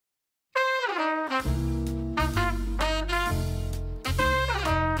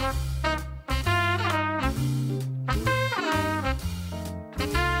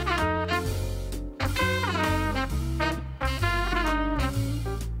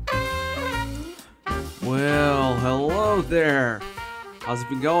Well, hello there. How's it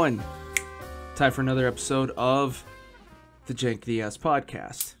been going? Time for another episode of the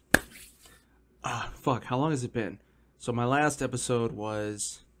jankityasspodcast. Fuck, how long has it been? So my last episode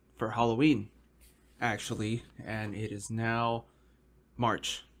was for Halloween, actually, and it is now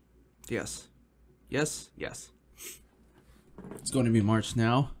March. Yes. It's going to be March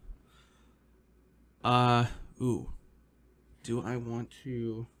now. Do I want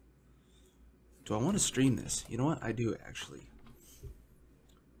to stream this? You know what? I do, actually.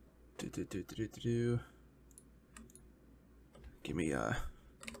 Give me I'm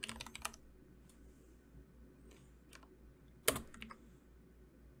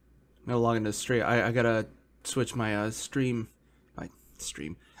gonna log into straight. I gotta switch my my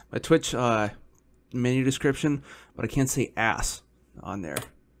Twitch menu description, but I can't say ass on there,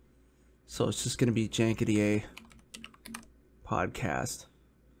 so it's just gonna be Jankity podcast.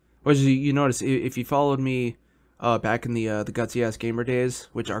 Which you notice if you followed me back in the gutsy ass gamer days,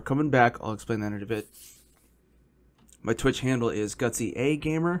 which are coming back. I'll explain that in a bit. My Twitch handle is gutsy a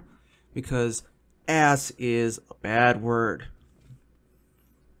gamer because ass is a bad word.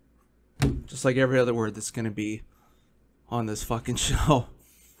 Just like every other word that's gonna be on this fucking show.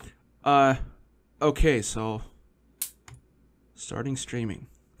 Okay, so starting streaming.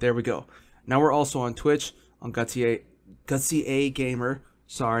 There we go. Now we're also on Twitch on gutsy a gamer.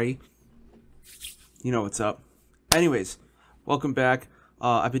 Sorry. You know what's up. Anyways, welcome back.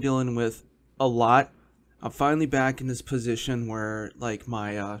 I've been dealing with a lot. I'm finally back in this position where, like,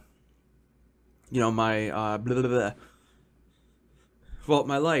 my, my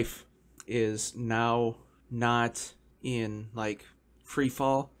life is now not in, like, free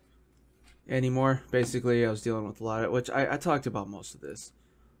fall anymore. Basically, I was dealing with a lot of, which I talked about most of this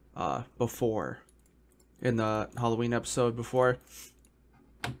before in the Halloween episode before.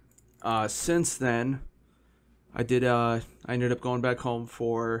 Since then, I ended up going back home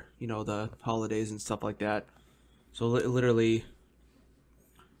for, the holidays and stuff like that. So literally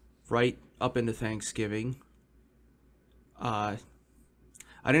right up into Thanksgiving. I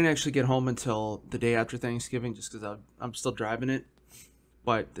didn't actually get home until the day after Thanksgiving just because I'm still driving it.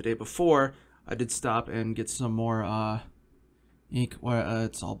 But the day before, I did stop and get some more ink. Well,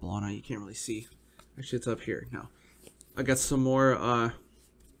 it's all blown out. You can't really see. Actually, it's up here now. I got some more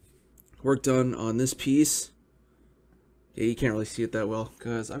work done on this piece. Yeah, you can't really see it that well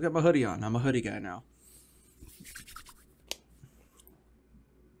because I've got my hoodie on. I'm a hoodie guy now.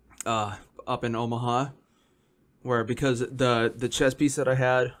 Up in Omaha, where because the chest piece that I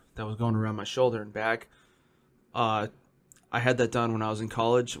had that was going around my shoulder and back, I had that done when I was in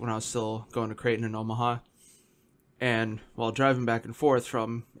college, when I was still going to Creighton in Omaha, and while driving back and forth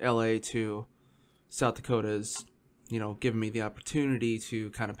from LA to South Dakota is, giving me the opportunity to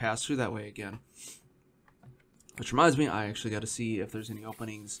kind of pass through that way again. Which reminds me, I actually got to see if there's any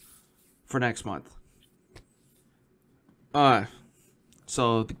openings for next month.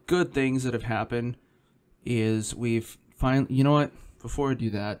 So the good things that have happened is we've finally, you know what? Before I do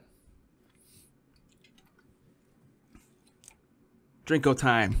that, Drinko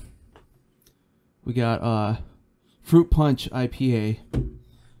time. We got Fruit Punch IPA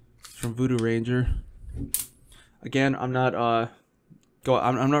from Voodoo Ranger. Again, I'm not I'm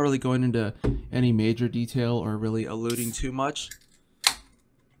not really going into any major detail or really alluding too much.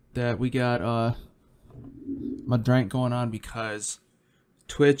 That we got my drink going on because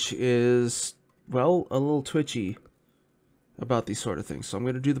Twitch is, well, a little twitchy about these sort of things. So I'm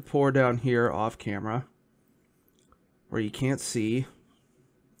going to do the pour down here off camera where you can't see.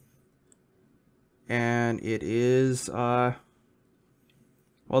 And it is, well,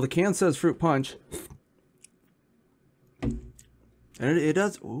 the can says Fruit Punch. And it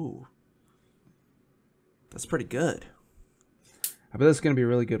does, ooh. That's pretty good. I bet that's going to be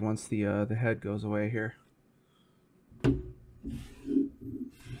really good once the head goes away here.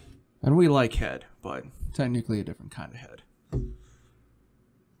 And we like head, but technically a different kind of head.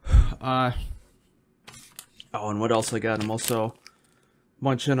 Oh, and what else I got? I'm also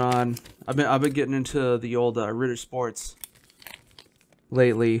munching on. I've been getting into the old Ritter Sports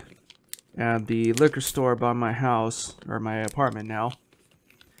lately, and the liquor store by my house, or my apartment now,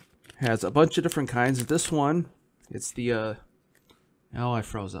 has a bunch of different kinds. This one, it's the oh, I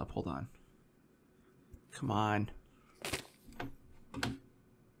froze up. Hold on. Come on.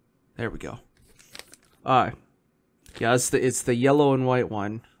 There we go. Yeah, it's the yellow and white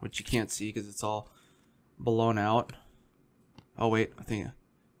one. which you can't see because it's all blown out. Oh wait, I think,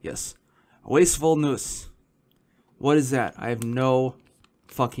 yes. Wasteful noose. What is that? I have no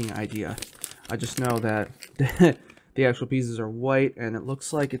fucking idea. I just know that the actual pieces are white, and it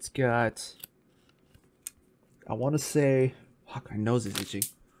looks like it's got, I want to say, fuck, my nose is itching.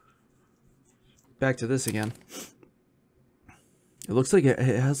 Back to this again. It looks like it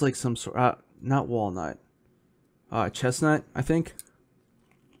has like some sort, not walnut, chestnut, I think.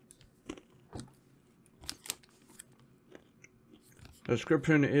 The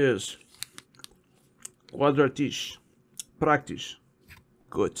description is quadratisch, praktisch,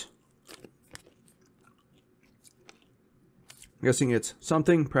 good. I'm guessing it's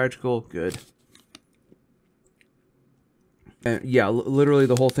something practical, good. And yeah, literally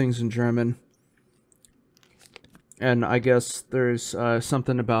the whole thing's in German. And I guess there's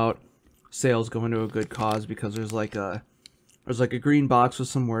something about sales going to a good cause, because there's like a green box with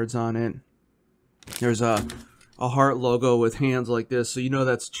some words on it. There's a heart logo with hands like this, so you know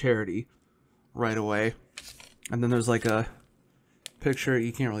that's charity right away. And then there's like a picture,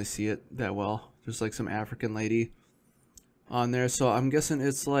 you can't really see it that well. There's like some African lady on there, so I'm guessing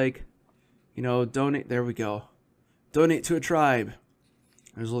it's like, you know, donate, there we go. Donate to a tribe.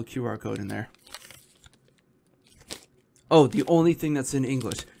 There's a little QR code in there. Oh, the only thing that's in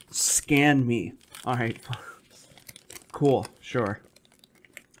English. Scan me. Alright. Cool. Sure.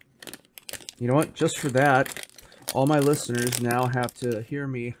 You know what? Just for that, all my listeners now have to hear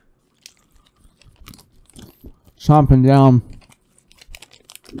me chomping down.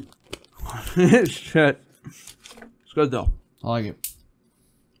 Shit. It's good though. I like it.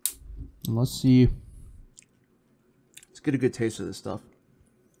 And let's see. Let's get a good taste of this stuff.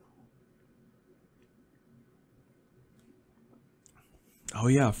 Oh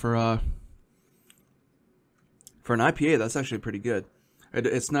yeah, for an IPA, that's actually pretty good.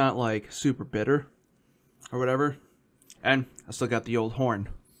 It's not like super bitter or whatever. And I still got the old horn.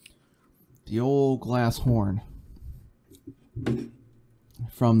 The old glass horn.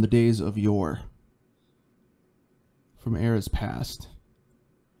 From the days of yore. From eras past.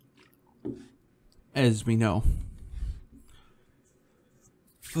 As we know.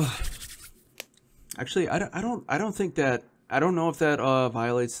 Actually, I don't think that, I don't know if that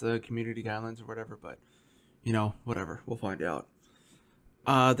violates the community guidelines or whatever, but you know, whatever. We'll find out.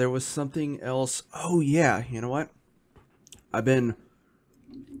 There was something else. Oh yeah, you know what? I've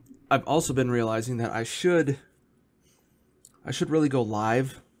also been realizing that I should really go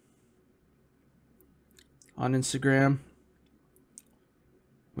live on Instagram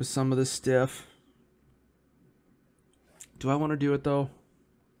with some of this stuff. Do I want to do it though?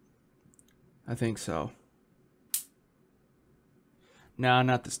 I think so. No,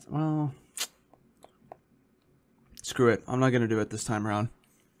 not this. Well, screw it. I'm not going to do it this time around.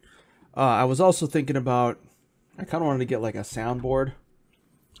 I was also thinking about, I kind of wanted to get like a soundboard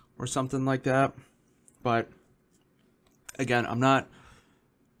or something like that. But again, I'm not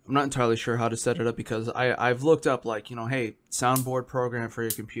entirely sure how to set it up, because I've looked up like, you know, hey, soundboard program for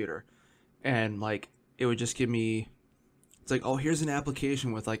your computer. And like, it would just give me, it's like, oh, here's an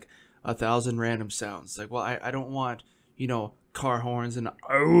application with like 1,000 random sounds. Like, well, I don't want, you know, car horns and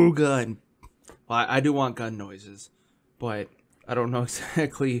oh gun. Well, I do want gun noises, but I don't know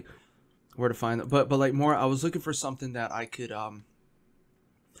exactly where to find them. But like more, I was looking for something that I could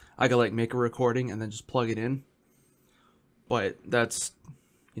like make a recording and then just plug it in. But that's,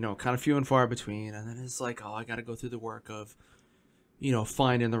 you know, kind of few and far between. And then it's like, oh, I got to go through the work of, you know,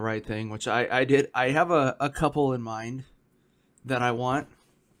 finding the right thing, which I did. I have a couple in mind that I want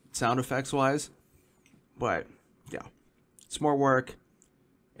sound effects wise, but yeah. It's more work,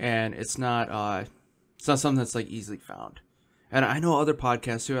 and it's not something that's like easily found. And I know other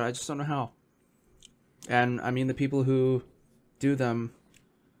podcasts do it, I just don't know how. And I mean, the people who do them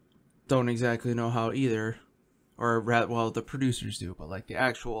don't exactly know how either, or well, the producers do, but like the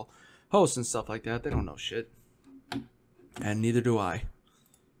actual hosts and stuff like that, they don't know shit, and neither do I.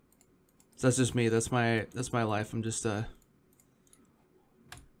 So that's just me. That's my life. I'm just a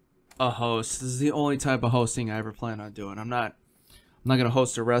host. This is the only type of hosting I ever plan on doing. I'm not gonna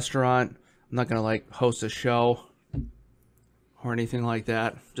host a restaurant. I'm not gonna like host a show or anything like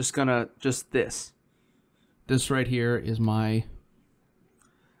that. Just this right here is my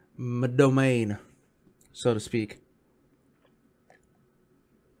domain, so to speak.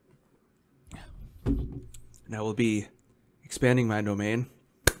 And I will be expanding my domain.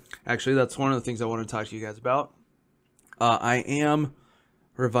 Actually, that's one of the things I want to talk to you guys about. I am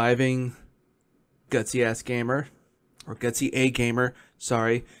reviving Gutsy Ass Gamer, or Gutsy A Gamer,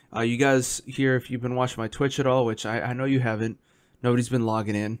 sorry. You guys here, if you've been watching my Twitch at all, which I know you haven't, Nobody's been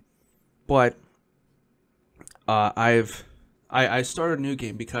logging in, but I started a new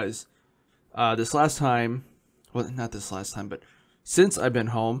game because this last time, well, not this last time, but since I've been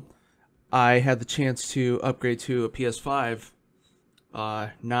home, I had the chance to upgrade to a PS5.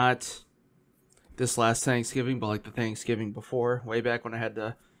 Not this last Thanksgiving, but like the Thanksgiving before, way back when I had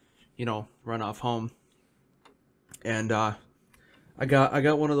to, run off home. And I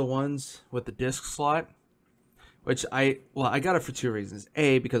got one of the ones with the disc slot, which I got it for two reasons.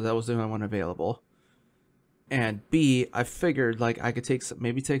 A, because that was the only one available. And B, I figured like I could take some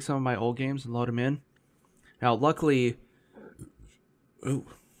of my old games and load them in. Now, luckily, ooh,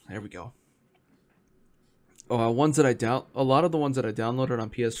 there we go. A lot of the ones that I downloaded on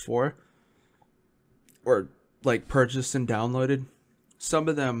PS4 or like purchased and downloaded, some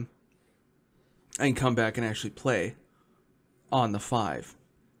of them I can come back and actually play on the 5.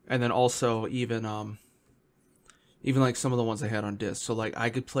 And then also even like some of the ones I had on disc. So like I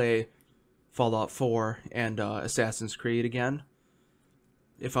could play Fallout 4 and Assassin's Creed again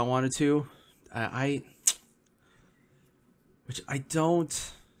if I wanted to. Which I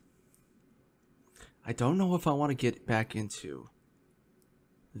don't know if I want to get back into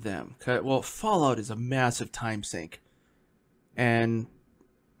them. Well, Fallout is a massive time sink, and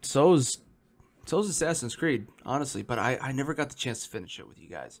so's Assassin's Creed, honestly. But I never got the chance to finish it with you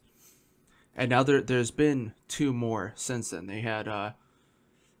guys. And now there's been 2 more since then. They had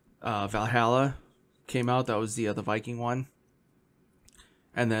Valhalla came out. That was the Viking one,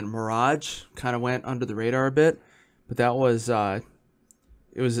 and then Mirage kind of went under the radar a bit, but that was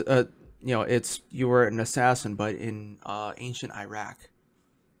it was you were an assassin, but in ancient Iraq,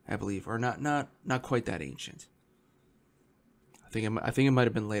 I believe, or not quite that ancient. I think it might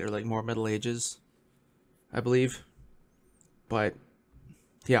have been later, like more Middle Ages, I believe. But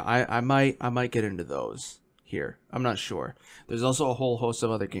yeah, I might get into those here. I'm not sure. There's also a whole host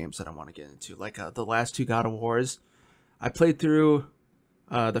of other games that I want to get into, like the last 2 God of Wars. I played through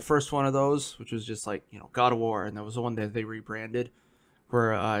the first one of those, which was just like God of War, and that was the one that they rebranded,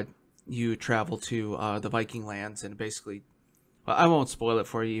 where you travel to the Viking lands, and basically, I won't spoil it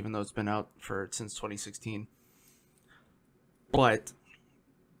for you, even though it's been out since 2016. But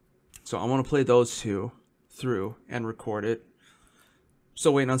so I want to play those 2 through and record it.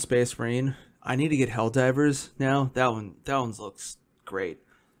 Still waiting on Space Marine. I need to get Helldivers now. That one looks great.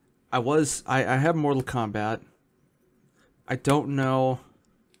 I have Mortal Kombat. I don't know.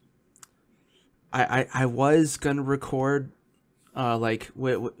 I was gonna record like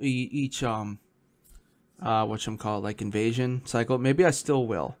each whatchamacallit, like invasion cycle. Maybe I still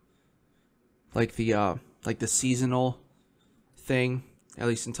will. Like the seasonal thing, at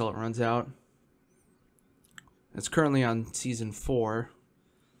least until it runs out. It's currently on season 4.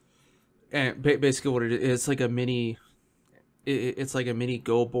 And basically what it is, it's like a mini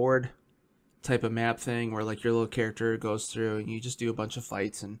go board type of map thing where like your little character goes through and you just do a bunch of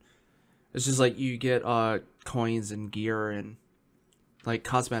fights, and it's just like you get coins and gear and like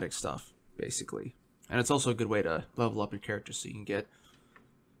cosmetic stuff basically. And it's also a good way to level up your character so you can get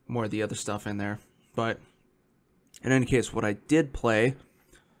more of the other stuff in there. But in any case, what I did play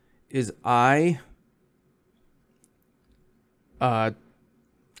is actually,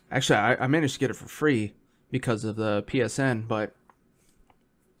 I managed to get it for free because of the PSN, but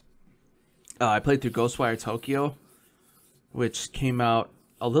I played through Ghostwire Tokyo, which came out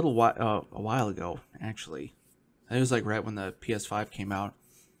a while ago, actually. I think it was like right when the PS5 came out.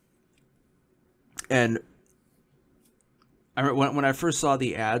 And I remember when I first saw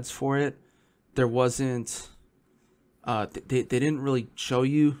the ads for it, there wasn't they didn't really show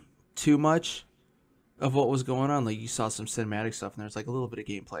you too much of what was going on. Like you saw some cinematic stuff and there's like a little bit of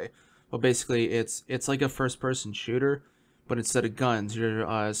gameplay. But basically it's like a first person shooter, but instead of guns,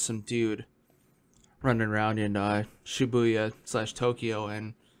 you're some dude running around in Shibuya/Tokyo,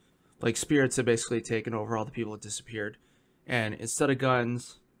 and like spirits have basically taken over all the people that disappeared. And instead of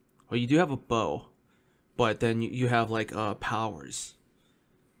guns, well, you do have a bow, but then you have like powers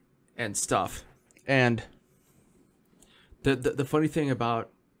and stuff. And the funny thing about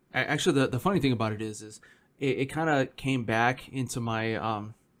the funny thing about it is it kind of came back into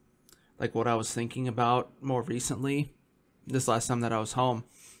my like what I was thinking about more recently, this last time that I was home,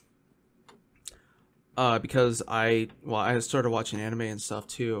 because I started watching anime and stuff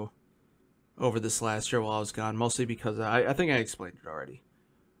too over this last year while I was gone, mostly because I think I explained it already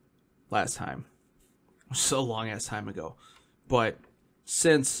last time, so long ass time ago. But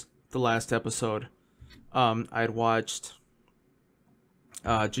since the last episode, I'd watched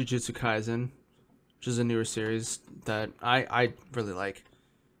Jujutsu Kaisen, which is a newer series that I really like,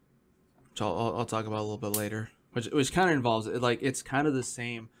 which I'll talk about a little bit later. which kind of involves it. Like, it's kind of the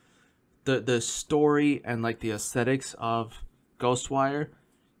same. The story and like the aesthetics of Ghostwire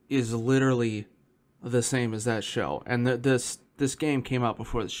is literally the same as that show. And this game came out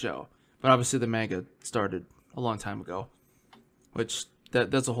before the show, but obviously the manga started a long time ago, which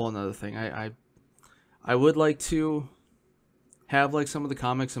that's a whole another thing. I would like to have like some of the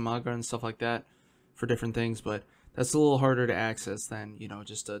comics and manga and stuff like that for different things, but that's a little harder to access than, you know,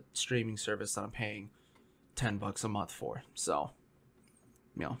 just a streaming service that I'm paying $10 a month for. So,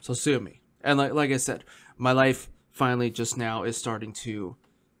 you know, so sue me. And like I said, my life finally just now is starting to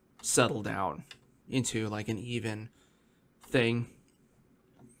settle down into like an even thing.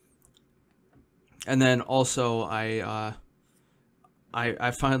 And then also I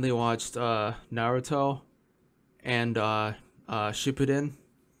finally watched Naruto and Shippuden,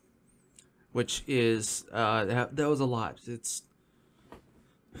 which is that was a lot. It's,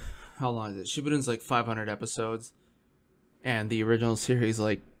 how long is it? Shippuden's like 500 episodes, and the original series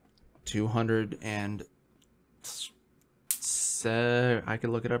like 200 and I could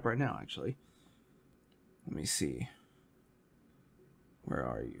look it up right now, actually. Let me see. Where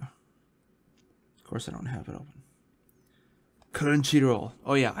are you? Of course I don't have it open. Crunchyroll.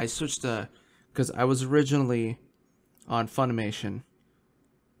 Oh yeah, I switched because I was originally on Funimation,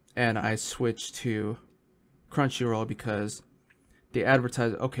 and I switched to Crunchyroll because they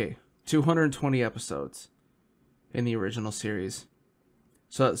advertised, okay, 220 episodes in the original series.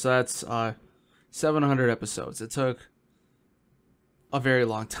 So that's 700 episodes. It took a very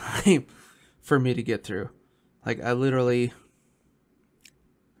long time for me to get through. Like, I literally...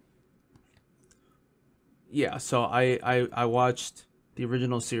 Yeah, so I watched the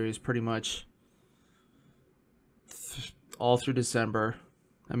original series pretty much all through December.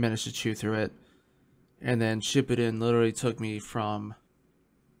 I managed to chew through it. And then Shippuden literally took me from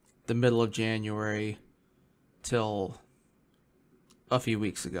the middle of January till a few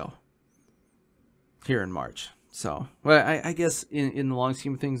weeks ago. Here in March. So, well, I guess in the long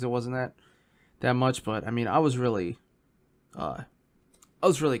scheme of things, it wasn't that much. But, I mean, I was really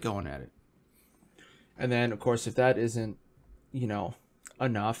going at it. And then, of course, if that isn't, you know,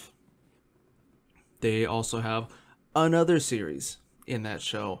 enough, they also have another series in that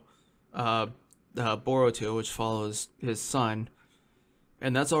show, Boruto, which follows his son,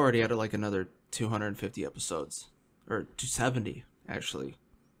 and that's already at like another 250 episodes, or 270 actually,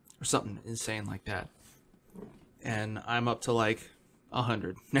 or something insane like that. And I'm up to like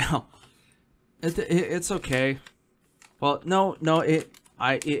 100 now. It's okay. Well, no,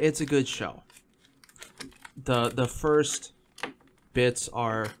 it's a good show. The first bits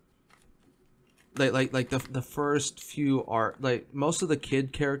are like the first few are like, most of the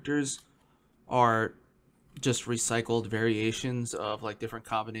kid characters are just recycled variations of like different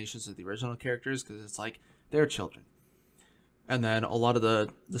combinations of the original characters, because it's like they're children. And then a lot of the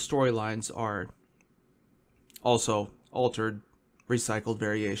storylines are also altered, recycled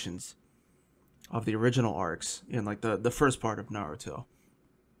variations of the original arcs in like the first part of Naruto.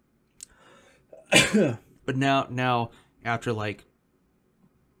 But now after like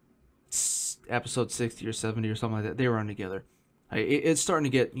episode 60 or 70 or something like that, they run together. It's starting to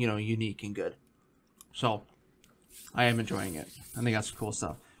get, you know, unique and good. So I am enjoying it. I think that's cool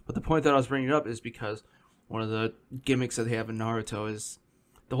stuff. But the point that I was bringing up is because one of the gimmicks that they have in Naruto is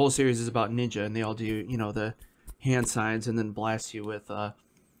the whole series is about ninja, and they all do, you know, the hand signs and then blast you with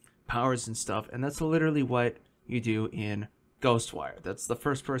powers and stuff. And that's literally what you do in Ghostwire. That's the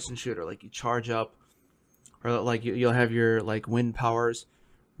first person shooter. Like, you charge up, or like you'll have your like wind powers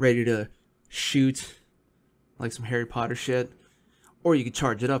ready to shoot like some Harry Potter shit, or you could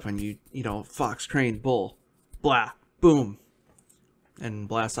charge it up and you know, fox, crane, bull, blah, boom, and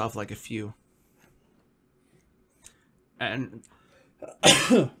blast off like a few. And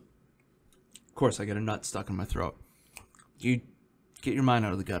of course I get a nut stuck in my throat. You get your mind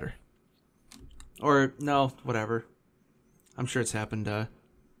out of the gutter. Or no, whatever. I'm sure it's happened to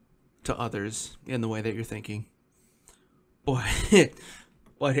others in the way that you're thinking. But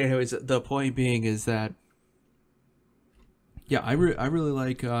anyways, the point being is that, yeah, I really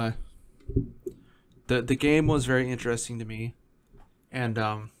like the game was very interesting to me, and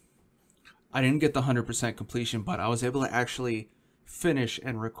I didn't get the 100% completion, but I was able to actually finish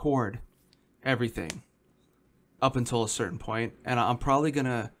and record everything up until a certain point, and I'm probably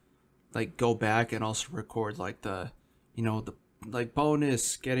gonna like go back and also record like the, you know, the like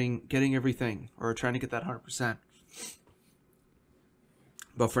bonus getting everything, or trying to get that 100%.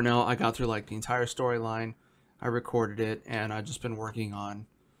 But for now, I got through like the entire storyline. I recorded it, and I've just been working on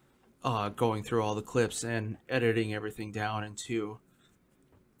going through all the clips and editing everything down into,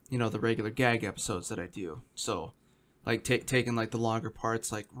 you know, the regular gag episodes that I do. So, like, taking, like, the longer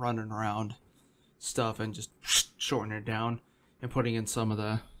parts, like, running around stuff and just shortening it down and putting in some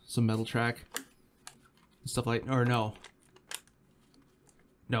metal track and stuff like, or no,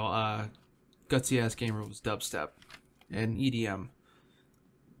 Gutsy Ass Gamer was dubstep and EDM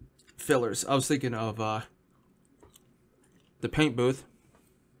fillers. I was thinking of, the paint booth,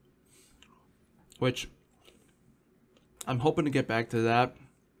 which I'm hoping to get back to that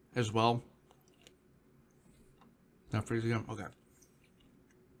as well. Not freezing up. Okay.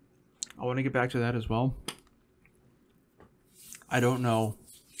 I want to get back to that as well. I don't know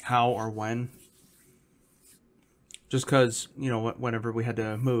how or when. Just because, you know, whenever we had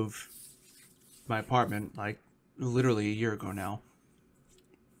to move my apartment, like literally a year ago now.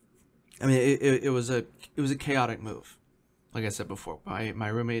 I mean, it was a chaotic move. Like I said before, my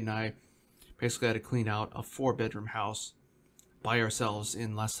roommate and I basically had to clean out a 4-bedroom house by ourselves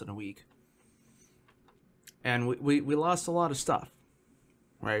in less than a week. And we lost a lot of stuff,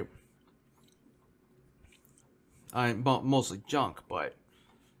 right? Mostly junk, but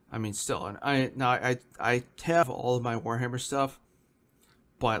I mean still. And I have all of my Warhammer stuff,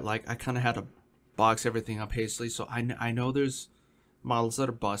 but like I kind of had to box everything up hastily. So I know there's models that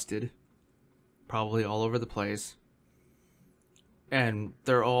are busted, probably all over the place, and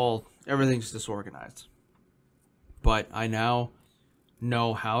everything's disorganized. But I now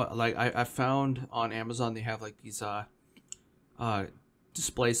know how. Like I found on Amazon they have like these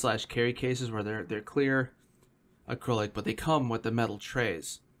display / carry cases where they're clear acrylic, but they come with the metal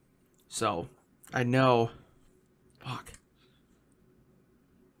trays. So I know. Fuck.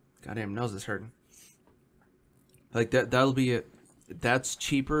 Goddamn nose is hurting. Like that'll be it. That's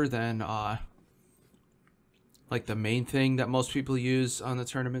cheaper than like the main thing that most people use on the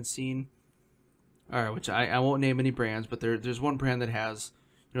tournament scene. Alright, which I won't name any brands, but there's one brand that has,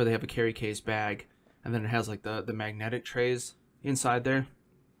 you know, they have a carry case bag, and then it has like the magnetic trays inside there.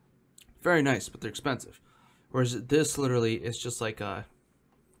 Very nice, but they're expensive. Whereas this literally is just like a,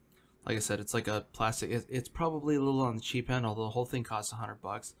 like I said, it's like a plastic. It's probably a little on the cheap end, although the whole thing costs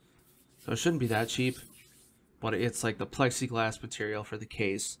 $100. So it shouldn't be that cheap, but it's like the plexiglass material for the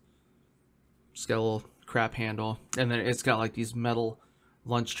case. It's got a little crap handle, and then it's got like these metal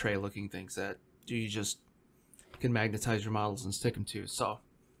lunch tray looking things that you just can magnetize your models and stick them to. So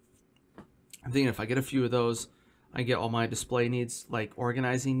I'm thinking if I get a few of those, I get all my display needs, like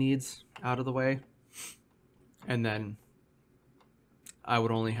organizing needs, out of the way, and then I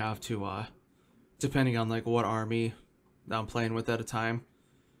would only have to depending on like what army that I'm playing with at a time,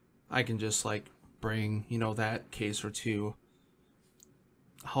 I can just like bring, you know, that case or two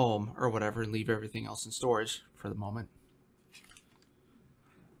home or whatever and leave everything else in storage for the moment.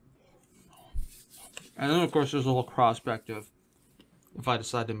 And then, of course, there's a little prospect of if I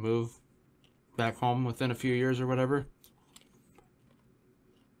decide to move back home within a few years or whatever.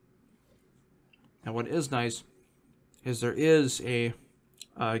 And what is nice is there is a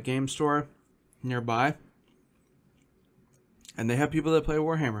game store nearby, and they have people that play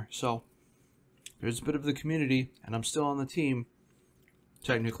Warhammer. So there's a bit of the community, and I'm still on the team,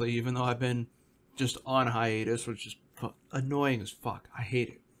 technically, even though I've been just on hiatus, which is annoying as fuck. I hate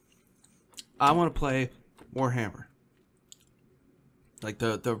it. I want to play Warhammer, like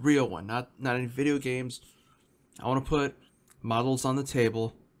the real one, not any video games. I want to put models on the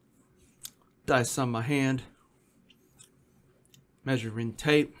table, dice on my hand, measuring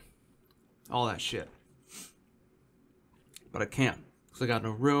tape, all that shit. But I can't because I got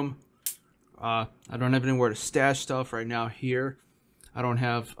no room. I don't have anywhere to stash stuff right now here. I don't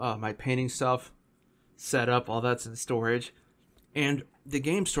have my painting stuff set up. All that's in storage, and the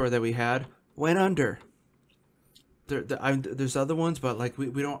game store that we had went under. There's other ones, but like we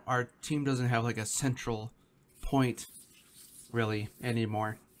don't. Our team doesn't have like a central point really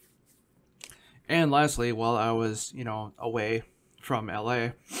anymore. And lastly, while I was, you know, away from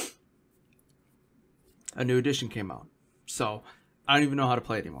LA, a new edition came out. So I don't even know how to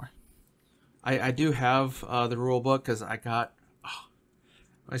play it anymore. I do have the rule book because I got. Oh,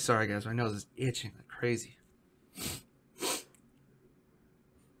 I'm sorry guys, my nose is itching like crazy.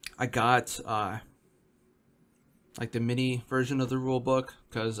 I got like the mini version of the rule book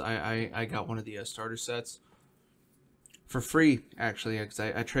because I got one of the starter sets for free, actually, because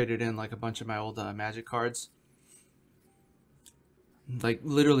I traded in like a bunch of my old Magic cards, like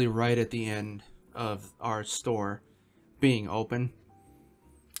literally right at the end of our store being open,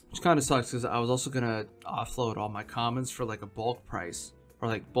 which kind of sucks because I was also gonna offload all my commons for like a bulk price or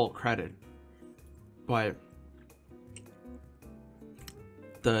like bulk credit, but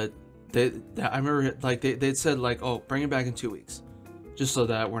I remember like they'd said like, oh, bring it back in 2 weeks. just so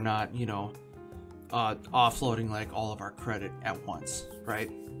that we're not, offloading like all of our credit at once,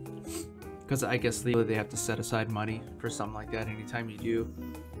 right? Because I guess legally they have to set aside money for something like that anytime you do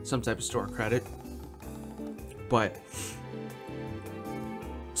some type of store credit. But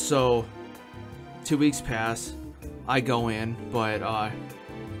so 2 weeks pass, I go in, but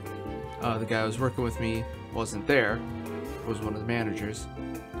the guy who was working with me wasn't there. It was one of the managers.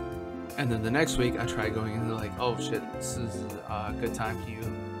 And then the next week I try going in, and they're like, oh shit, this is a good time. Can you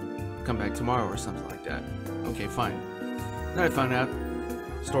come back tomorrow or something like that? Okay, fine. Then I found out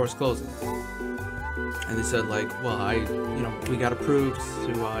store's closing. And they said like, well, we got approved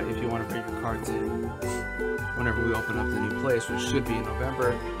to, if you want to bring your cards in whenever we open up the new place, which should be in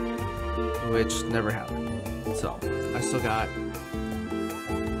November, which never happened. So I still got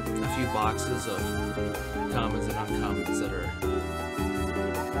a few boxes of commons and uncommons that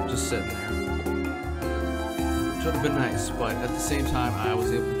are just sitting there. Which would have been nice, but at the same time, I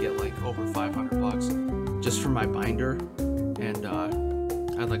was able to get like over $500 just for my binder, and I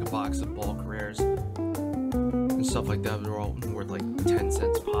had like a box of bulk rares and stuff like that. They were all worth like 10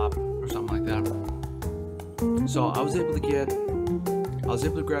 cents pop or something like that. So I was able to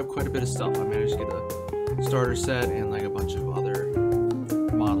grab quite a bit of stuff. I managed to get a starter set and like a bunch of other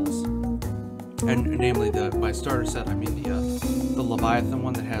models, and namely by starter set I mean the Leviathan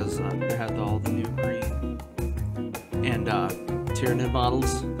one that had all the new green and Tyranid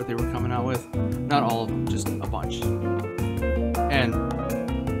models that they were coming out with. Not all of them, just a bunch. And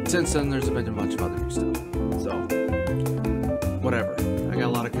since then there's been a bunch of other new stuff. So whatever. I got a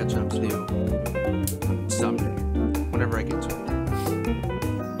lot of catching up to do someday, whenever I get to it.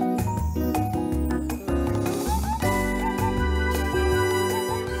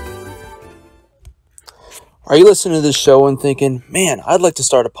 Are you listening to this show and thinking, man, I'd like to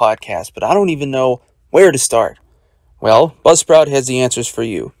start a podcast, but I don't even know where to start? Well, Buzzsprout has the answers for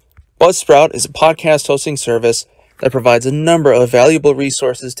you. Buzzsprout is a podcast hosting service that provides a number of valuable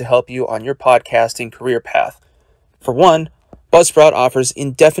resources to help you on your podcasting career path. For one, Buzzsprout offers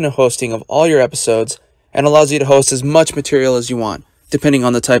indefinite hosting of all your episodes and allows you to host as much material as you want, depending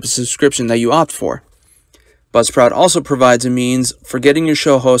on the type of subscription that you opt for. Buzzsprout also provides a means for getting your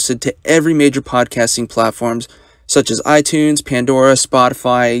show hosted to every major podcasting platforms such as iTunes, Pandora,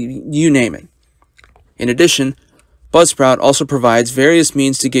 Spotify, you name it. In addition, Buzzsprout also provides various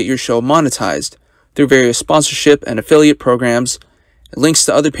means to get your show monetized through various sponsorship and affiliate programs, links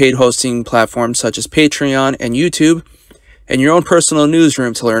to other paid hosting platforms such as Patreon and YouTube, and your own personal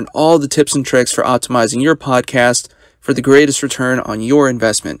newsroom to learn all the tips and tricks for optimizing your podcast for the greatest return on your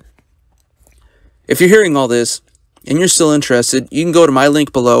investment. If you're hearing all this and you're still interested, you can go to my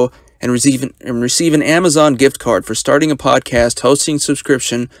link below and receive an Amazon gift card for starting a podcast hosting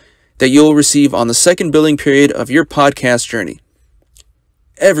subscription that you'll receive on the second billing period of your podcast journey.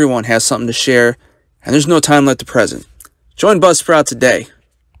 Everyone has something to share, and there's no time like the present. Join Buzzsprout today.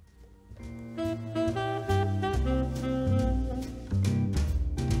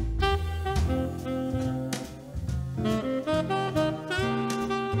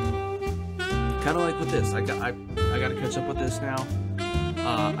 Kind of like with this, I got to catch up with this now.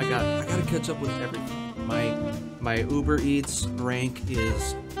 I got to catch up with everything. My Uber Eats rank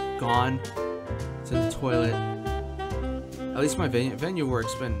is gone. It's in the toilet. At least my venue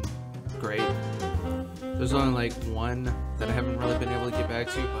work's been great. There's only like one that I haven't really been able to get back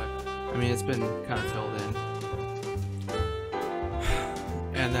to, but I mean it's been kind of filled in.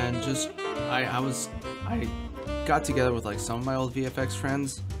 And then just I got together with like some of my old VFX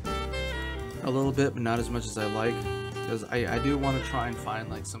friends a little bit, but not as much as I like, because I do want to try and find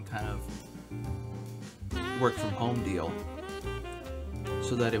like some kind of work from home deal,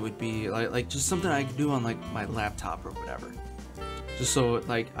 so that it would be like just something I could do on like my laptop or whatever, just so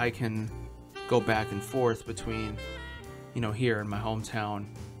like I can go back and forth between, here in my hometown,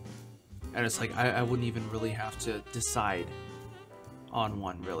 and it's like I wouldn't even really have to decide on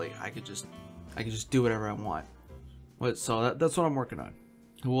one, really. I could just do whatever I want. So that's what I'm working on.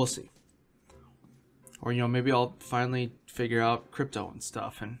 We'll see. Or maybe I'll finally figure out crypto and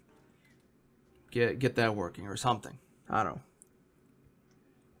stuff and get that working or something. I don't know.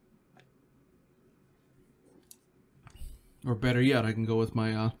 Or better yet, I can go with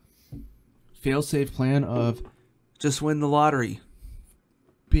my fail-safe plan of just win the lottery,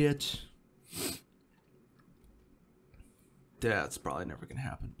 bitch. That's probably never gonna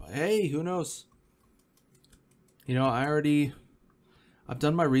happen, but hey, who knows? I've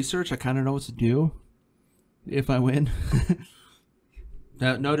done my research. I kind of know what to do if I win.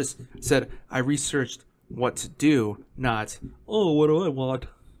 Now, notice it said I researched what to do, not, oh, what do I want?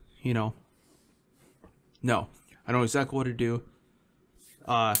 No, I know exactly what to do.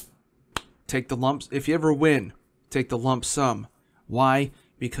 take the lumps. If you ever win, take the lump sum. Why?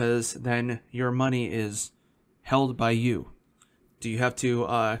 Because then your money is held by you. Do you have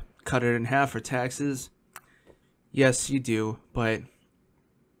to cut it in half for taxes? Yes, you do. But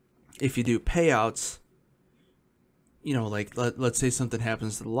if you do payouts, you know, like let's say something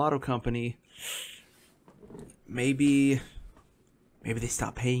happens to the lotto company, maybe they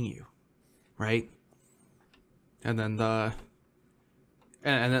stop paying you, right? And then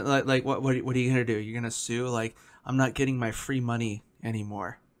and then like what are you gonna do? You're gonna sue? Like, I'm not getting my free money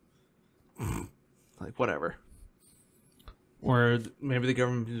anymore. Like, whatever. Or maybe the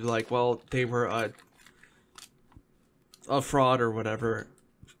government would be like, well, they were a fraud or whatever,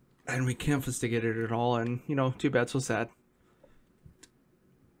 and we can't investigate it at all, and, you know, too bad, so sad.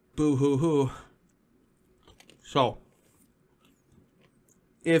 Boo hoo hoo. So,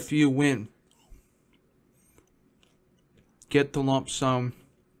 if you win, get the lump sum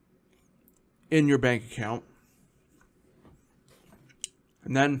in your bank account,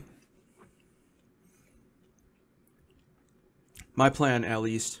 and then my plan, at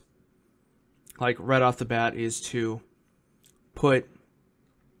least, like right off the bat, is to put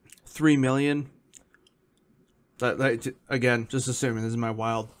 3 million. That again, just assuming this is my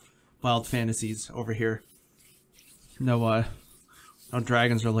wild fantasies over here. No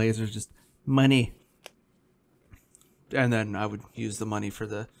dragons or lasers, just money. And then I would use the money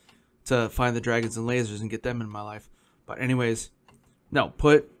to find the dragons and lasers and get them in my life. But anyways, no,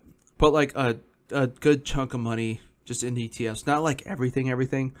 put like a good chunk of money just into ETFs. Not like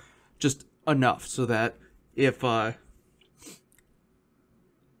everything, just enough so that if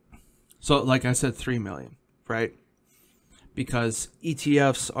so like I said, 3 million, right? Because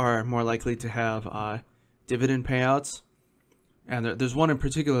ETFs are more likely to have dividend payouts, and there's one in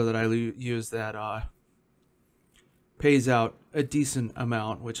particular that I use that pays out a decent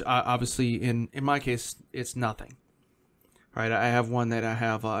amount, which obviously in my case it's nothing, right? I have one that I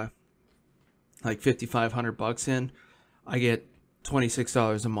have like $5,500 in. I get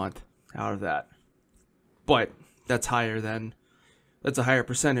 $26 a month out of that, but that's a higher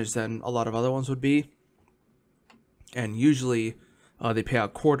percentage than a lot of other ones would be, and usually they pay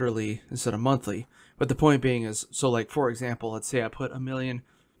out quarterly instead of monthly. But the point being is, so like for example, let's say I put $1 million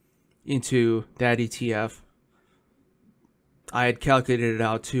into that ETF. I had calculated it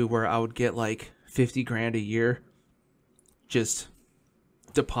out to where I would get like 50 grand a year just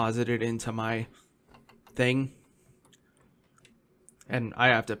deposited into my thing. And I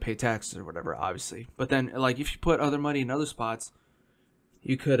have to pay taxes or whatever, obviously. But then, like, if you put other money in other spots,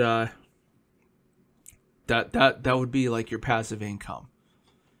 you could that would be like your passive income.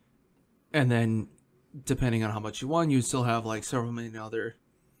 And then, depending on how much you won, you still have like several million other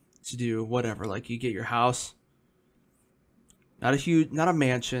to do whatever. Like, you get your house. Not a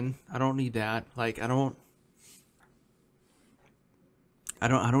mansion. I don't need that. Like, I don't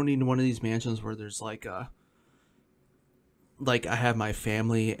need one of these mansions where there's like I have my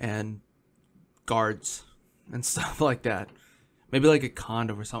family and guards and stuff like that. Maybe like a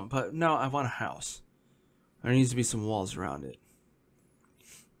condo or something. But no, I want a house. There needs to be some walls around it.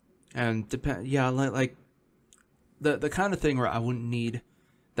 And like the kind of thing where I wouldn't need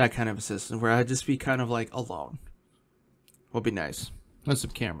that kind of assistance, where I'd just be kind of like alone. Would be nice. With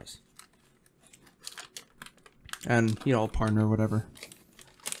some cameras. And, you know, a partner or whatever.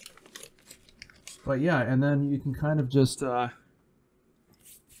 But yeah, and then you can kind of just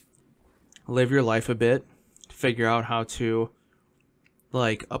live your life a bit. Figure out how to,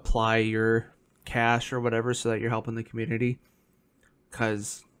 like, apply your cash or whatever so that you're helping the community.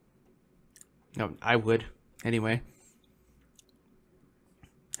 Because, you know, I would anyway.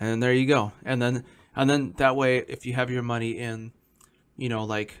 And then there you go. And then that way, if you have your money in, you know,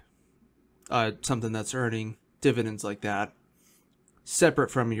 like something that's earning dividends like that, separate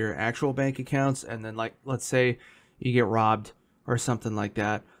from your actual bank accounts, and then, like, let's say you get robbed or something like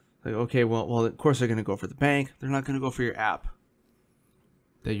that, like, okay, well of course they're going to go for the bank. They're not going to go for your app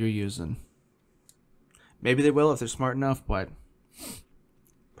that you're using. Maybe they will if they're smart enough, but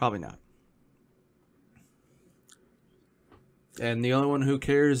probably not. And the only one who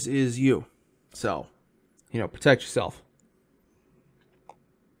cares is you. So, you know, protect yourself.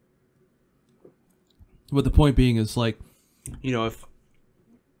 But the point being is, like, you know, if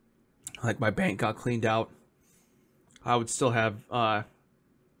like my bank got cleaned out, I would still have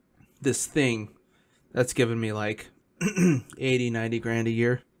this thing that's giving me like 80, 90 grand a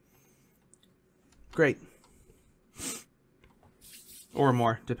year. Great. Or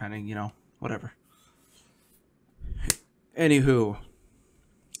more, depending, you know, whatever. Anywho,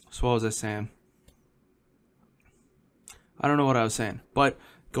 so what was I saying? I don't know what I was saying, but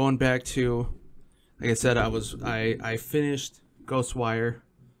going back to, like I said, I finished Ghostwire.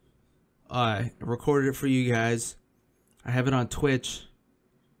 I recorded it for you guys. I have it on Twitch.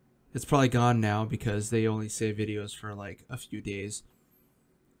 It's probably gone now because they only save videos for like a few days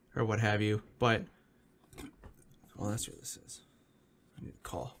or what have you. But oh, that's what this is. I need to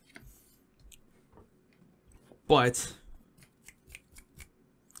call. But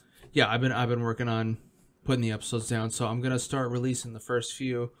yeah, I've been working on putting the episodes down, so I'm gonna start releasing the first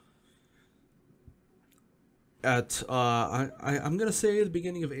few at I'm gonna say the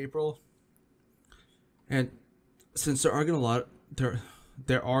beginning of April. And since there are gonna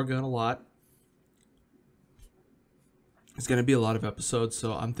it's gonna be a lot of episodes,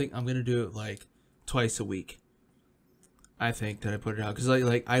 so I'm gonna do it like twice a week. I think that I put it out because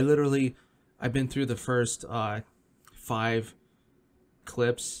I've been through the first 5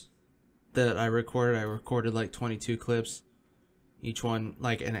 clips that I recorded. I recorded like 22 clips, each one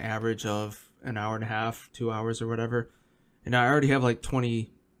like an average of an hour and a half, 2 hours or whatever, and I already have like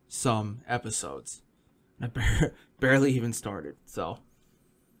 20 some episodes. I barely even started, so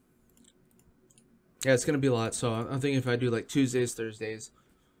yeah, it's gonna be a lot. So I'm thinking if I do like Tuesdays, Thursdays,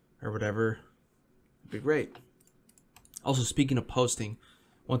 or whatever, it'd be great. Also, speaking of posting,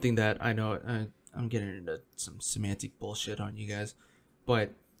 one thing that I know I'm getting into some semantic bullshit on you guys,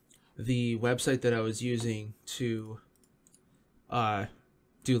 but the website that I was using to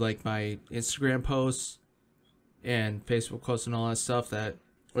do like my Instagram posts and Facebook posts and all that stuff,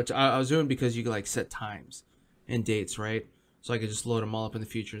 which I was doing because you could like set times and dates, right? So I could just load them all up in the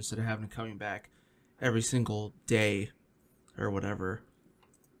future instead of having them coming back every single day or whatever,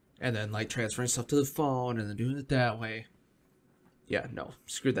 and then like transferring stuff to the phone and then doing it that way. Yeah, no,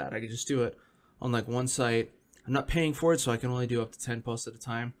 screw that. I could just do it on like one site. I'm not paying for it, so I can only do up to 10 posts at a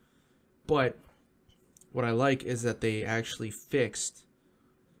time. But what I like is that they actually fixed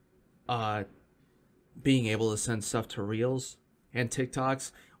being able to send stuff to Reels and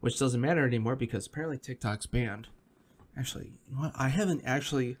TikToks, which doesn't matter anymore because apparently TikTok's banned. Actually, you know what? I haven't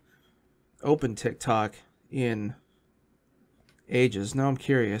actually opened TikTok in ages. Now I'm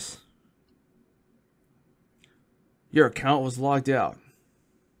curious. Your account was logged out.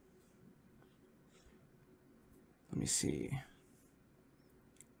 Let me see.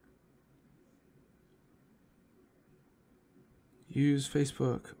 Use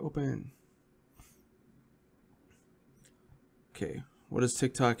Facebook. Open. Okay. What does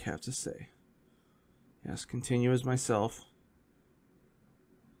TikTok have to say? Yes, continue as myself.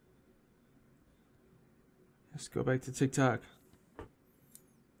 Yes, go back to TikTok.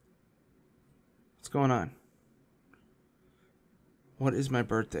 What's going on? What is my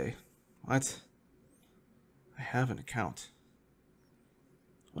birthday? What? I have an account.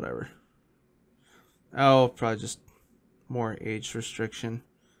 Whatever. Oh, probably just more age restriction.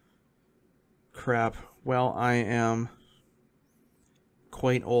 Crap. Well, I am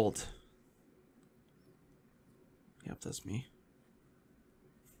quite old. Yep, that's me.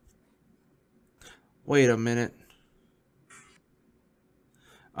 Wait a minute.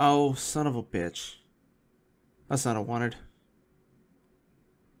 Oh, son of a bitch. That's not a wanted.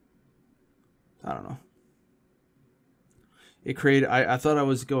 I don't know. It created. I thought I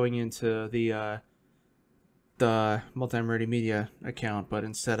was going into the Multi-Murdy media account, but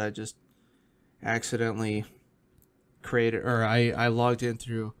instead I just accidentally created, or I logged in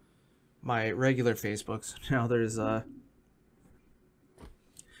through my regular Facebook. So now there's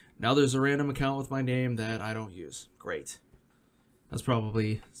a random account with my name that I don't use. Great. It's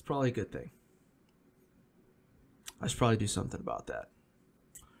probably a good thing. I should probably do something about that.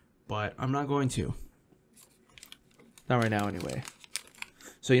 But I'm not going to. Not right now, anyway.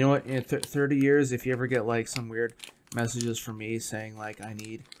 So you know what? In 30 years, if you ever get like some weird messages from me saying like I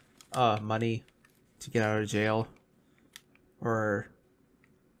need money to get out of jail, or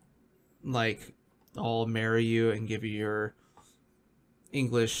like I'll marry you and give you your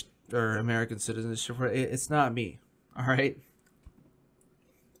English or American citizenship, it's not me. All right?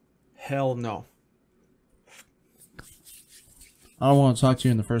 Hell no. I don't want to talk to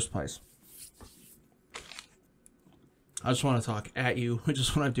you in the first place. I just want to talk at you, which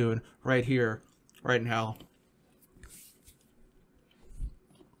is what I'm doing right here, right now.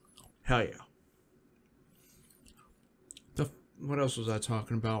 Hell yeah. What else was I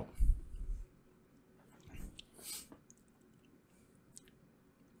talking about?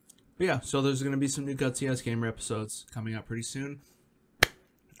 But yeah, so there's going to be some new Gutsy Gamer episodes coming out pretty soon.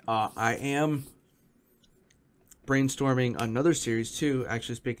 I am brainstorming another series too,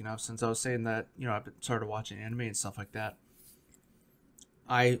 actually, speaking of, since I was saying that, you know, I've started watching anime and stuff like that.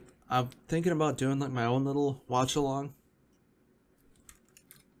 I'm thinking about doing like my own little watch along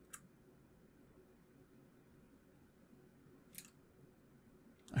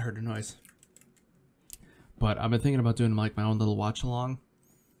I heard a noise. But I've been thinking about doing like my own little watch along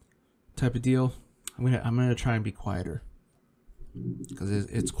type of deal. I'm gonna try and be quieter because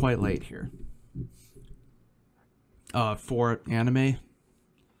it's quite late here. For anime,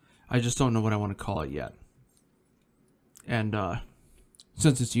 I just don't know what I want to call it yet. And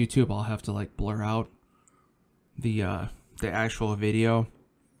since it's YouTube, I'll have to like blur out the actual video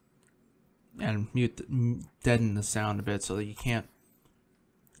and deaden the sound a bit so that you can't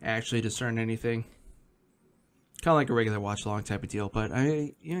actually discern anything. Kind of like a regular watch along type of deal, but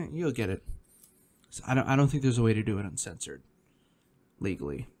you'll get it. So I don't think there's a way to do it uncensored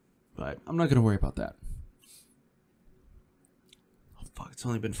legally, but I'm not gonna worry about that. Oh fuck! It's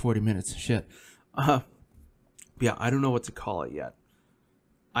only been 40 minutes. Shit. Yeah, I don't know what to call it yet.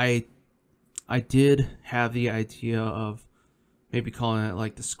 I did have the idea of maybe calling it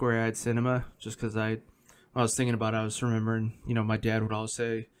like the square-eyed cinema, just because when I was thinking about it, I was remembering, my dad would always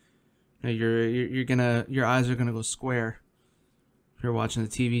say, your eyes are gonna go square if you're watching the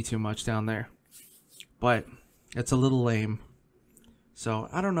TV too much down there. But it's a little lame, so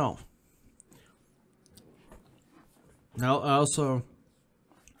I don't know. Now also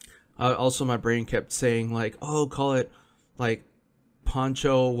my brain kept saying like, oh, call it like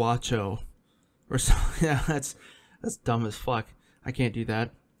Poncho Wacho or something. Yeah, that's dumb as fuck. I can't do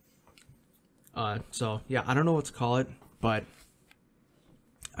that. So yeah, I don't know what to call it, but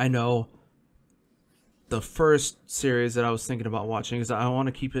I know the first series that I was thinking about watching, because I want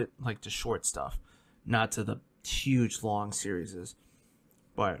to keep it like to short stuff, not to the huge long series.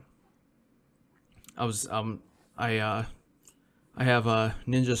 But I have a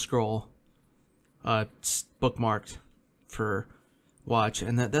Ninja Scroll bookmarked for watch,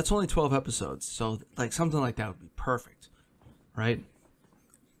 and that's only 12 episodes, so like something like that would be perfect, right?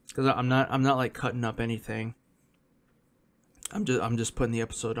 Because I'm not like cutting up anything. I'm just putting the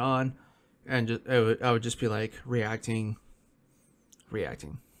episode on, and I would just be like reacting.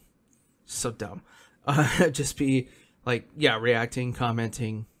 So dumb. Just be like, yeah, reacting,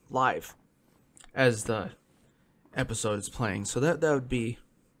 commenting live as the episode is playing. So that'd be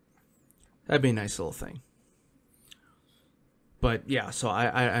a nice little thing. But yeah, so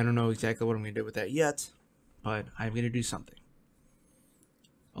I don't know exactly what I'm gonna do with that yet, but I'm gonna do something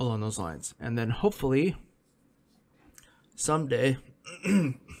along those lines, and then hopefully someday.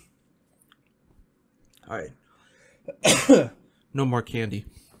 All right. No more candy.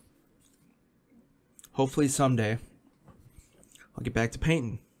 Hopefully someday I'll get back to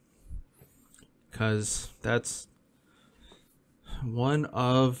painting, because that's one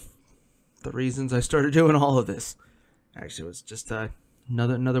of the reasons I started doing all of this. Actually, it was just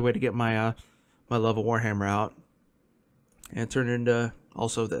another way to get my my love of Warhammer out, and it turned into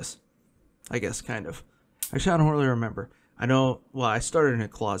also this, I guess, kind of. Actually, I don't really remember. I know, well, I started in a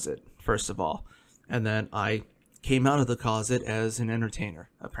closet, first of all, and then I came out of the closet as an entertainer,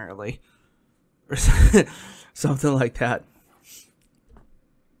 apparently. Or something like that.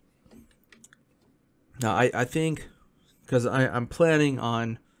 Now, I think, because I'm planning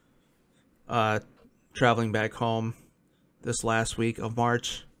on traveling back home this last week of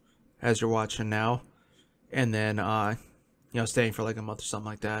March, as you're watching now, and then, staying for like a month or something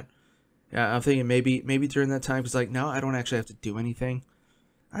like that. Yeah, I'm thinking maybe during that time, because like now I don't actually have to do anything.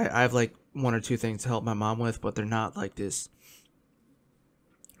 I have like one or two things to help my mom with, but they're not like this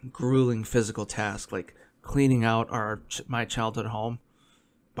grueling physical task, like cleaning out my childhood home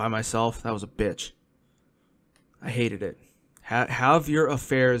by myself. That was a bitch. I hated it. Have your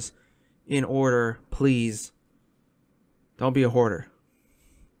affairs in order, please. Don't be a hoarder.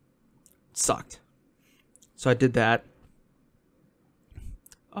 It sucked. So I did that.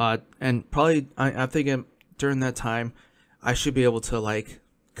 And probably I'm thinking during that time I should be able to like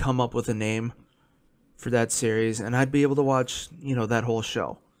come up with a name for that series, and I'd be able to watch, that whole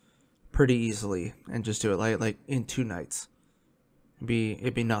show pretty easily and just do it like in 2 nights.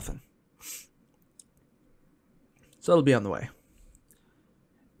 It'd be nothing. So it'll be on the way.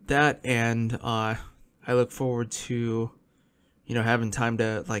 That, and I look forward to having time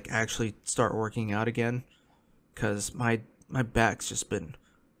to like actually start working out again, because my back's just been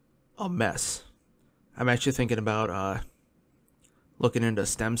a mess. I'm actually thinking about looking into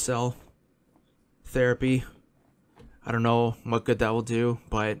stem cell therapy. I don't know what good that will do,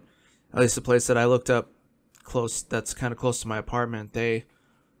 but at least the place that I looked up that's kind of close to my apartment, they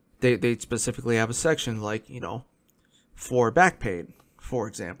specifically have a section like, for back pain, for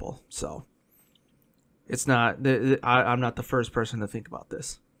example. So it's not, I'm not the first person to think about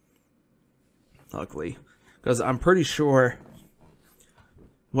this, luckily, because I'm pretty sure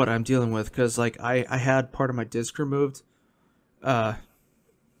what I'm dealing with, because like I had part of my disc removed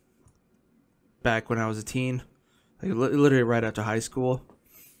back when I was a teen, like literally right after high school,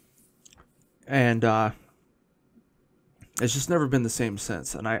 and it's just never been the same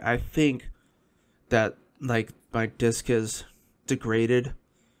since. And I think that like my disc is degraded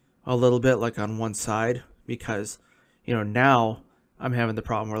a little bit, like on one side, because now I'm having the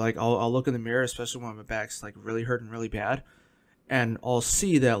problem where like I'll look in the mirror, especially when my back's like really hurting really bad, and I'll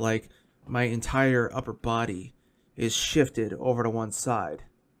see that like my entire upper body is shifted over to one side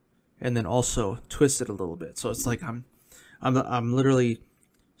and then also twisted a little bit. So it's like I'm literally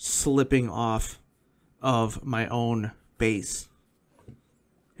slipping off of my own base,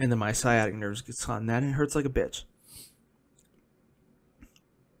 and then my sciatic nerves gets on that and it hurts like a bitch.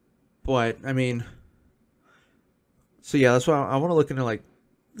 But I mean, so yeah, that's why I want to look into like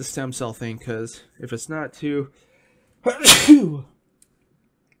the stem cell thing, because if it's not too God,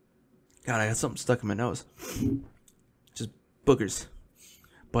 I got something stuck in my nose, just boogers.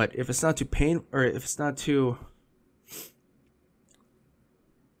 But if it's not too if it's not too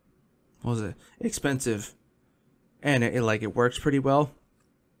expensive, and it works pretty well,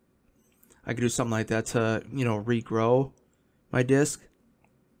 I could do something like that to regrow my disc.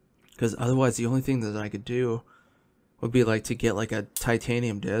 Because otherwise, the only thing that I could do would be like to get like a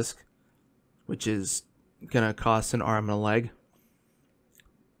titanium disc, which is gonna cost an arm and a leg,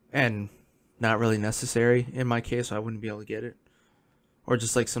 and not really necessary in my case. So I wouldn't be able to get it, or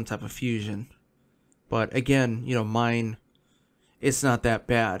just like some type of fusion. But again, mine, it's not that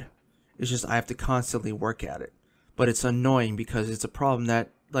bad. It's just I have to constantly work at it. But it's annoying because it's a problem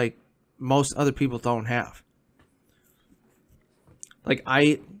that like most other people don't have. Like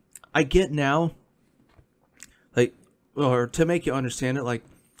I get now, like, or to make you understand it, like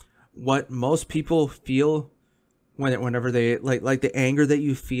what most people feel whenever they like the anger that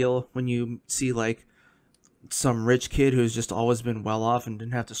you feel when you see like some rich kid who's just always been well off and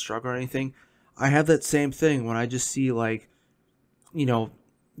didn't have to struggle or anything. I have that same thing when I just see like,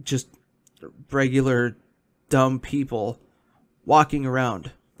 just regular dumb people walking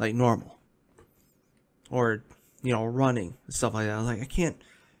around like normal, or running and stuff like that. I'm like, I can't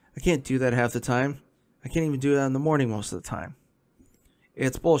do that half the time. I can't even do that in the morning most of the time.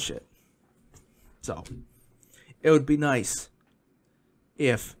 It's bullshit. So it would be nice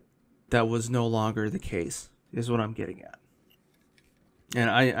if that was no longer the case, is what I'm getting at. And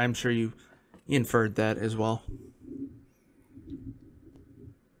I'm sure you inferred that as well.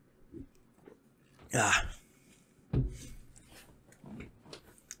 Ah.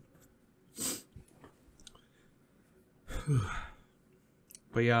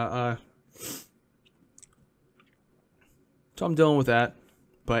 But yeah, so I'm dealing with that.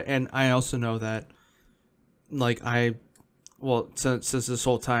 And I also know that, like, since this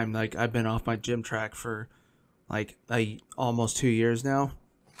whole time, like, I've been off my gym track for like almost 2 years now.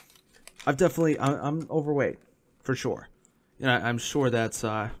 I'm overweight for sure, and I'm sure that's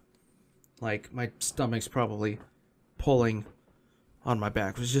like my stomach's probably pulling on my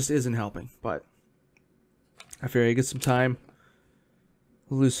back, which just isn't helping. But I figure I get some time,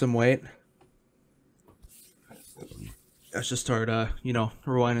 lose some weight. I should start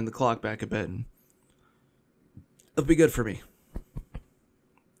rewinding the clock back a bit, and it'll be good for me.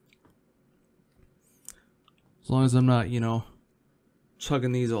 As long as I'm not,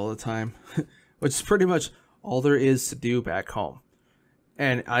 chugging these all the time, which is pretty much all there is to do back home.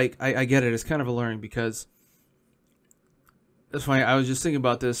 And I get it. It's kind of alluring because it's funny. I was just thinking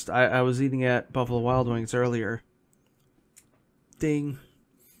about this. I was eating at Buffalo Wild Wings earlier. Ding.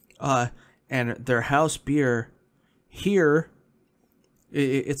 And their house beer here,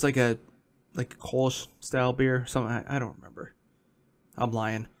 it's like a Kolsch style beer or something. I don't remember. I'm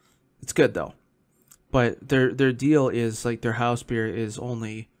lying. It's good though. But their deal is like their house beer is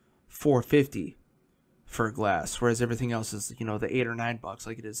only $4.50 for a glass, whereas everything else is the $8 or $9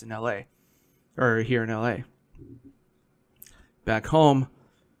 like it is in LA, or here in LA. Back home,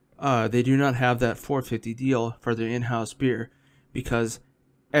 they do not have that $4.50 deal for their in-house beer, because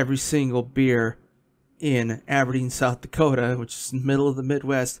every single beer in Aberdeen, South Dakota, which is in the middle of the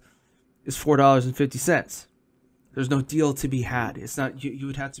Midwest, is $4.50. There's no deal to be had. It's not. You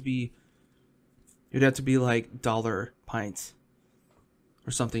would have to be. You'd have to be like dollar pints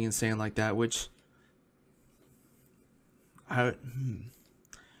or something insane like that, which I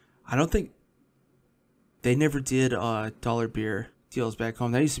don't think they never did dollar beer deals back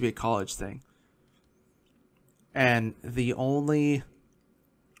home. That used to be a college thing. And the only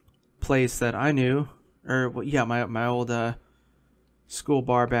place that I knew, my old school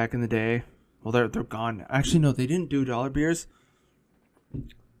bar back in the day, well, they're gone. Actually, no, they didn't do dollar beers.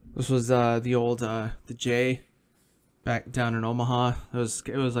 This was the old the J back down in Omaha. It was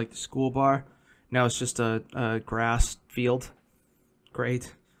like the school bar. Now it's just a grass field.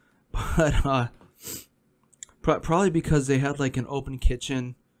 Great. But probably because they had like an open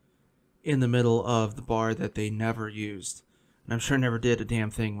kitchen in the middle of the bar that they never used, and I'm sure never did a damn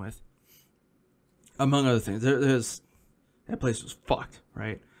thing with. Among other things, there's that place was fucked,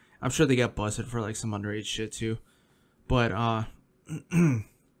 right? I'm sure they got busted for like some underage shit too. But what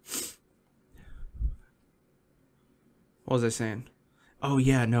was I saying? Oh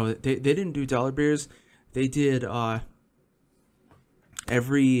yeah, no, they didn't do dollar beers. They did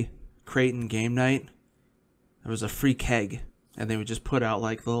every Creighton game night. There was a free keg, and they would just put out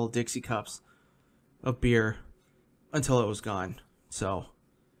like little Dixie cups of beer until it was gone. So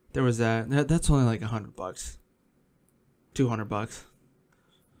there was that. That's only like $100, $200.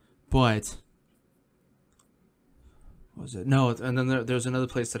 But what was it? No, and then there's another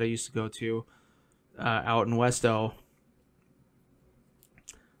place that I used to go to out in Westo.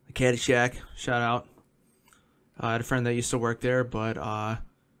 The Caddy Shack, shout out. I had a friend that used to work there, but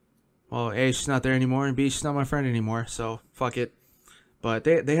well, A, she's not there anymore, and B, she's not my friend anymore, so fuck it. But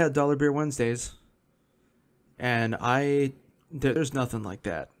they had Dollar Beer Wednesdays, and there's nothing like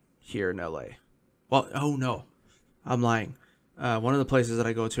that here in LA. Well, oh no, I'm lying. One of the places that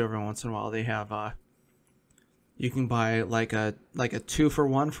I go to every once in a while, they have you can buy like a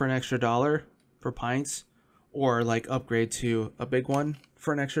 2-for-1 for an extra $1 for pints, or like upgrade to a big one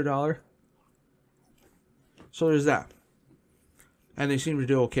for an extra $1. So there's that. And they seem to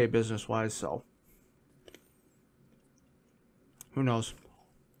do okay business-wise, so who knows?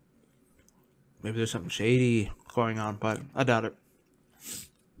 Maybe there's something shady going on, but I doubt it.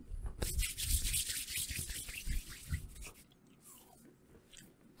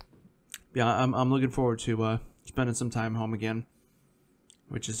 Yeah, I'm looking forward to spending some time home again,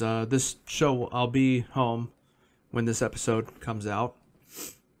 which is this show. I'll be home when this episode comes out.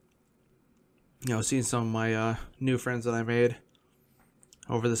 You know, seeing some of my new friends that I made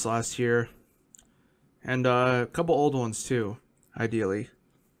over this last year, and a couple old ones too. Ideally,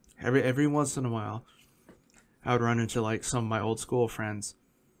 every once in a while, I would run into like some of my old school friends,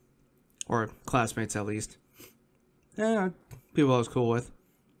 or classmates at least. Yeah, people I was cool with.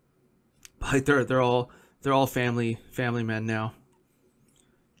 Like they're all family men now.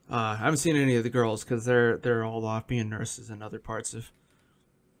 I haven't seen any of the girls because they're all off being nurses in other parts of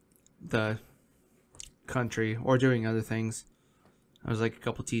the country or doing other things. I was like a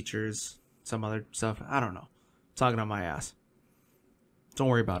couple teachers, some other stuff. I don't know. Talking on my ass. Don't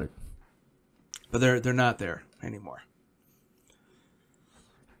worry about it. But they're not there anymore.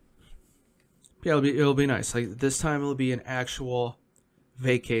 Yeah, it'll be nice. Like this time it'll be an actual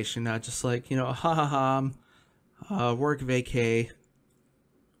vacation, not just like, you know, work vacay,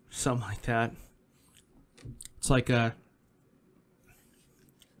 something like that. It's like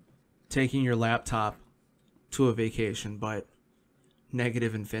taking your laptop to a vacation, but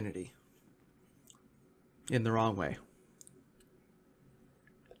negative infinity in the wrong way.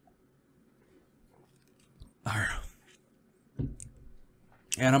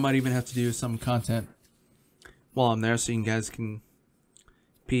 And I might even have to do some content while I'm there, so you guys can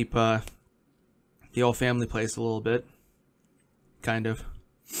peep the old family place a little bit. Kind of.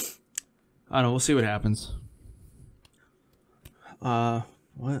 I don't know, we'll see what happens. What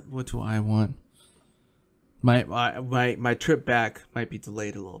do I want? My trip back might be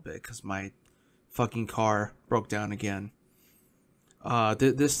delayed a little bit because my fucking car broke down again.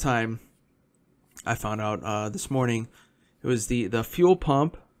 This time I found out this morning it was the fuel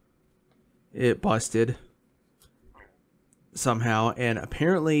pump. It busted somehow, and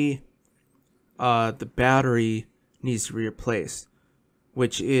apparently the battery needs to be replaced,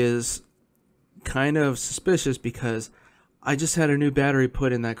 which is kind of suspicious because I just had a new battery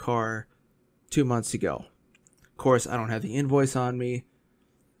put in that car 2 months ago. Of course, I don't have the invoice on me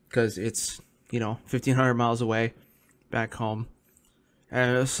because it's, 1,500 miles away back home.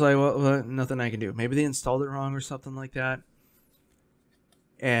 And it's like, well, nothing I can do. Maybe they installed it wrong or something like that.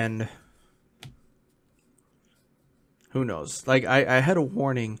 And who knows? Like, I had a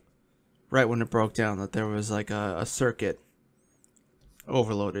warning right when it broke down that there was like a circuit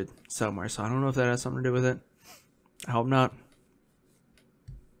overloaded somewhere. So I don't know if that has something to do with it. I hope not.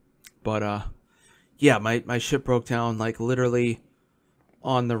 But yeah, my shit broke down like literally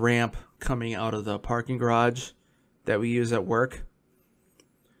on the ramp coming out of the parking garage that we use at work.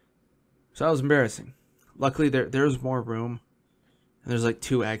 So that was embarrassing. Luckily there's more room. And there's like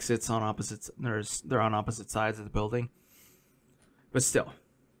 2 exits on opposites. They're on opposite sides of the building. But still.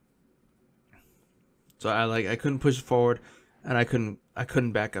 So I couldn't push it forward, and I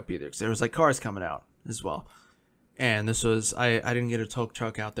couldn't back up either because there was like cars coming out as well. And this was I didn't get a tow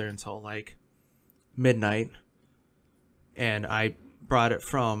truck out there until like midnight, and I brought it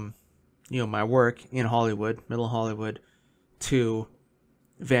from, my work in Hollywood, middle of Hollywood, to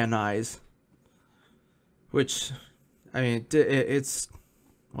Van Nuys, which, I mean, it's,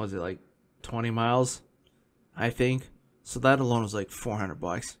 what was it, like 20 miles, I think. So that alone was like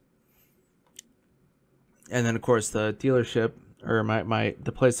 $400. And then, of course, the dealership, or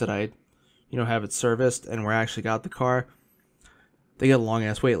the place that I, have it serviced and where I actually got the car, they got a long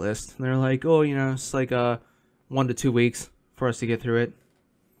ass wait list. And they're like, oh, it's like 1 to 2 weeks for us to get through it.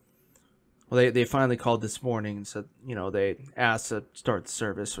 Well, they finally called this morning and said, they asked to start the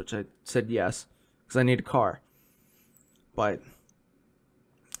service, which I said yes, because I need a car. But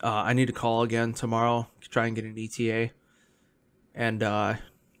I need to call again tomorrow to try and get an ETA. And yeah,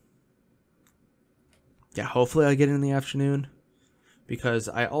 hopefully I get it in the afternoon, because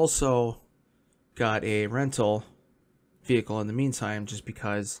I also got a rental vehicle in the meantime, just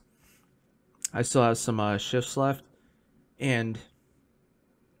because I still have some shifts left. And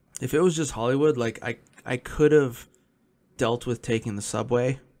if it was just Hollywood, like I could have dealt with taking the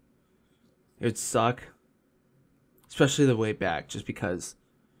subway. It would suck, especially the way back, just because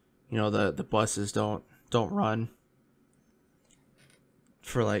the buses don't run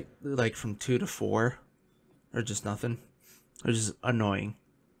for like from 2 to 4, or just nothing, which is annoying.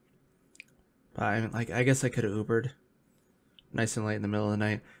 But I guess I could have Ubered nice and late in the middle of the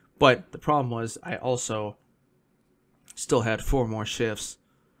night. But the problem was I also still had 4 more shifts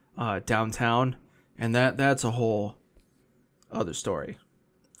downtown, and that's a whole other story.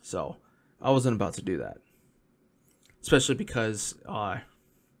 So I wasn't about to do that, especially because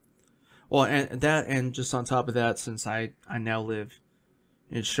and just on top of that, since I now live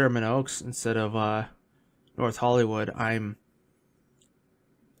in Sherman Oaks instead of North Hollywood, I'm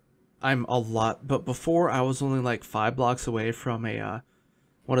a lot. But before, I was only like 5 blocks away from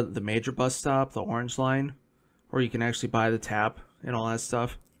one of the major bus stop, the Orange Line, where you can actually buy the tap and all that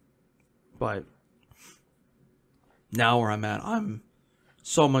stuff. But now where I'm at, I'm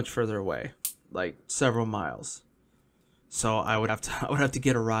so much further away, like several miles. So I would have to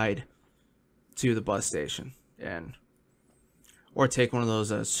get a ride to the bus station, or take one of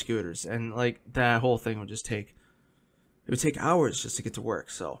those scooters, and like that whole thing would take hours just to get to work.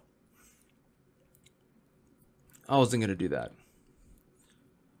 So I wasn't gonna do that.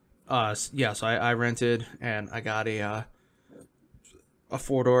 Yeah, so I rented, and I got a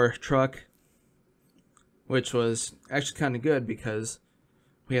 4-door truck, which was actually kind of good, because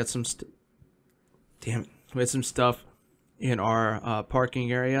we had some stuff in our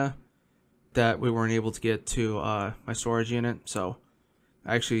parking area that we weren't able to get to my storage unit. So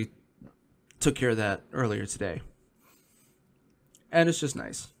I actually took care of that earlier today, and it's just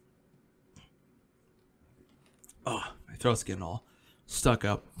nice. Oh, my throat's getting all stuck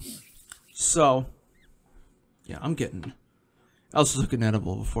up. So yeah, I also took an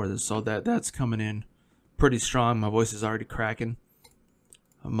edible before this, so that's coming in pretty strong. My voice is already cracking.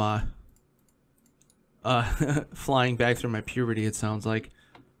 I'm flying back through my puberty, it sounds like.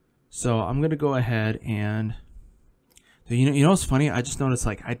 So I'm gonna go ahead and you know what's funny? I just noticed,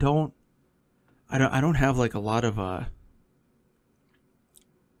 like, I don't have like a lot of my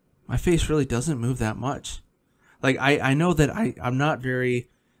face really doesn't move that much. Like I know that I'm not very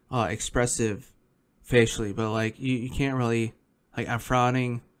expressive facially, but like you can't really, like, I'm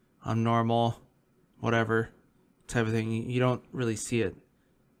frowning, I'm normal, whatever type of thing. You don't really see it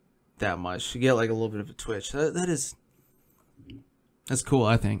that much. You get like a little bit of a twitch. That's cool,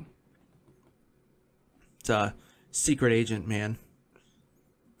 I think. It's a secret agent, man.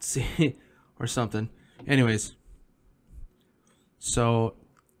 See, or something. Anyways, so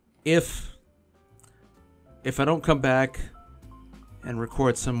if I don't come back and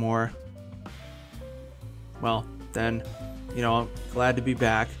record some more, well, then, I'm glad to be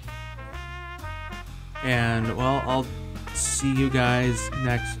back. And, well, I'll see you guys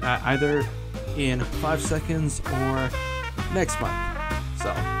next, either in 5 seconds or next month.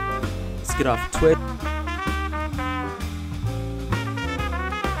 So let's get off Twitch.